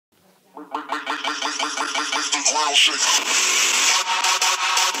world shake.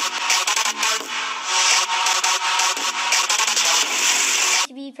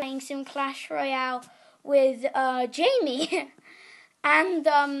 To be playing some Clash Royale with Jamie. And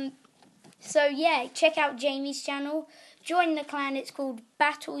so yeah, check out Jamie's channel. Join the clan. It's called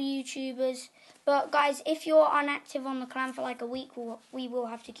Battle YouTubers. But guys, if you're inactive on the clan for like a week, we will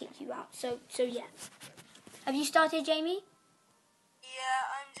have to kick you out. So yeah. Have you started, Jamie? Yeah,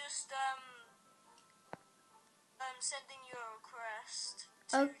 I'm just sending you a request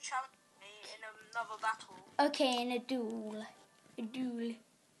to challenge me in another battle. Okay, in a duel. A duel.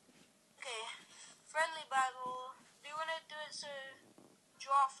 Okay, friendly battle. Do you want to do it so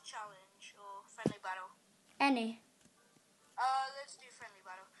draft challenge or friendly battle? Any. Let's do friendly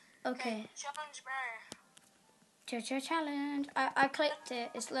battle. Okay. Challenge bear. Challenge. I clicked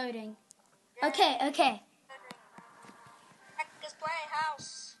it. It's loading. Yeah. Okay. Let's play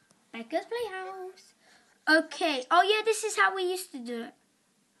house. Let's play house. Okay. Oh yeah, this is how we used to do it.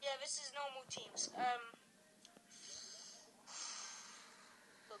 Yeah, this is normal teams.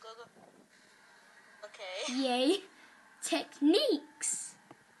 Go. Okay. Yay. Techniques.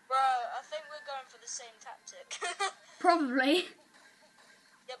 Bro, I think we're going for the same tactic. Probably.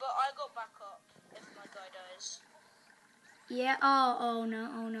 Yeah, but I got back up if my guy dies. Yeah. Oh no.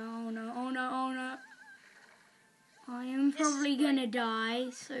 I am probably gonna die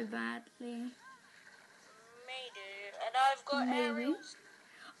so badly. Maybe. And I've got aerials.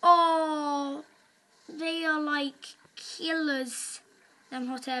 Oh, they are like killers. Them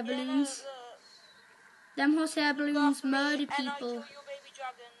hot air balloons. Them hot air balloons murder people. And I killed your baby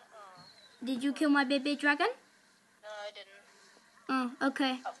dragon. Oh. Did you kill my baby dragon? No, I didn't. Oh,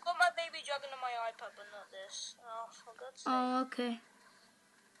 okay. I've got my baby dragon on my iPad, but not this. Oh, for God's sake. Oh, okay.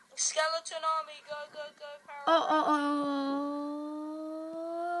 Skeleton army, go, power. Oh.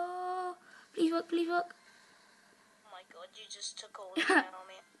 Please work. Oh my God, you just took all of my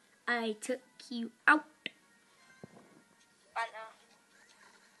army. I took you out. Right now.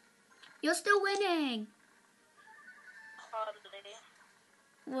 You're still winning. Hardly.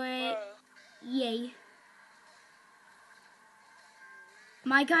 Wait. Bro. Yay.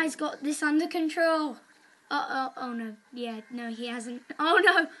 My guy's got this under control. Oh no. Yeah, no, he hasn't. Oh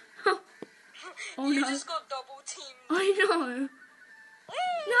no. Oh you no. just got double teamed. I know.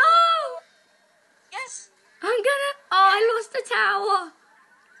 Whee! No! Yes. I lost the tower.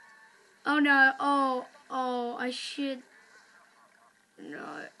 Oh no. Oh, I should.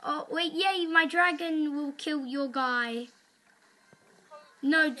 No. Oh, wait, yay, my dragon will kill your guy.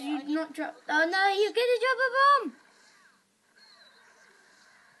 No, do not drop. Oh no, you're gonna drop a bomb.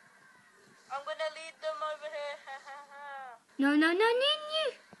 I'm gonna lead them over here. No.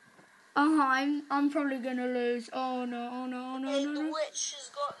 I'm probably gonna lose. Oh no. The witch has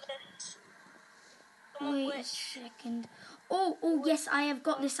got this. Come on, Wait a witch. second. Oh, yes, I have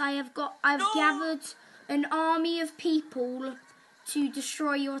got this. I've gathered an army of people to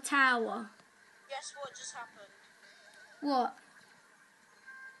destroy your tower. Guess what just happened? What?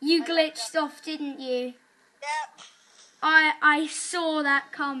 You glitched off, didn't you? Yep. I saw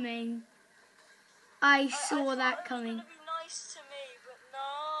that coming. I saw that coming. It was gonna be nice to me, but no,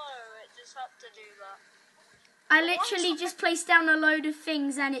 it just had to do that. I literally just placed down a load of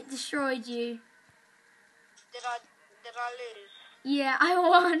things and it destroyed you. Did I lose? Yeah, I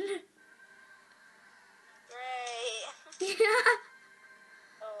won. Great.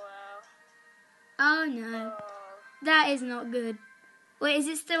 Oh wow. Oh no. Oh. That is not good. Wait, is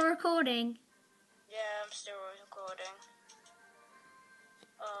it still recording? Yeah, I'm still recording.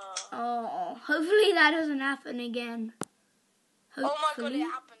 Oh, hopefully that doesn't happen again. Hopefully. Oh my God, it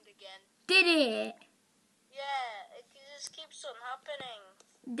happened again. Did it? Yeah, it just keeps on happening.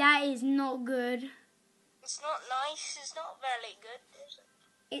 That is not good. It's not nice. It's not very good, is it?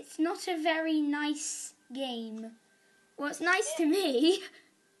 It's not a very nice game. Well, it's nice to me.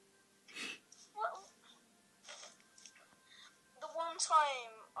 Well, the one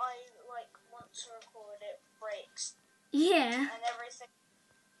time I want to record it breaks. Yeah. And everything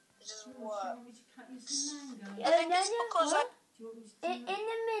just works. No, I think it's because what? In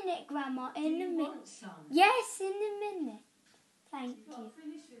a minute, Grandma. In a minute. Yes, in a minute. Thank you.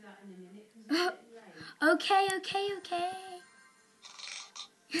 Finish with that in a minute because it's getting late. Okay.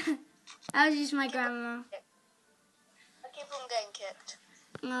 That was just my grandma. I keep on getting kicked.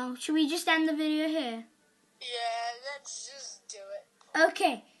 Oh, should we just end the video here? Yeah, let's just do it.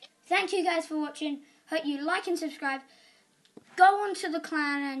 Okay. Thank you guys for watching. Hope you like and subscribe. Go onto the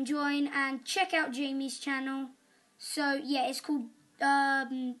clan and join and check out Jamie's channel. So yeah, it's called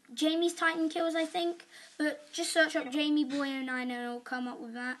Jamie's Titan Kills, I think. But just search up Jamie Boy 09 and it'll come up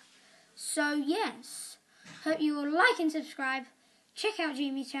with that. So yes. Hope you will like and subscribe. Check out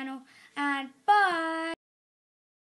Jamie's channel, and bye!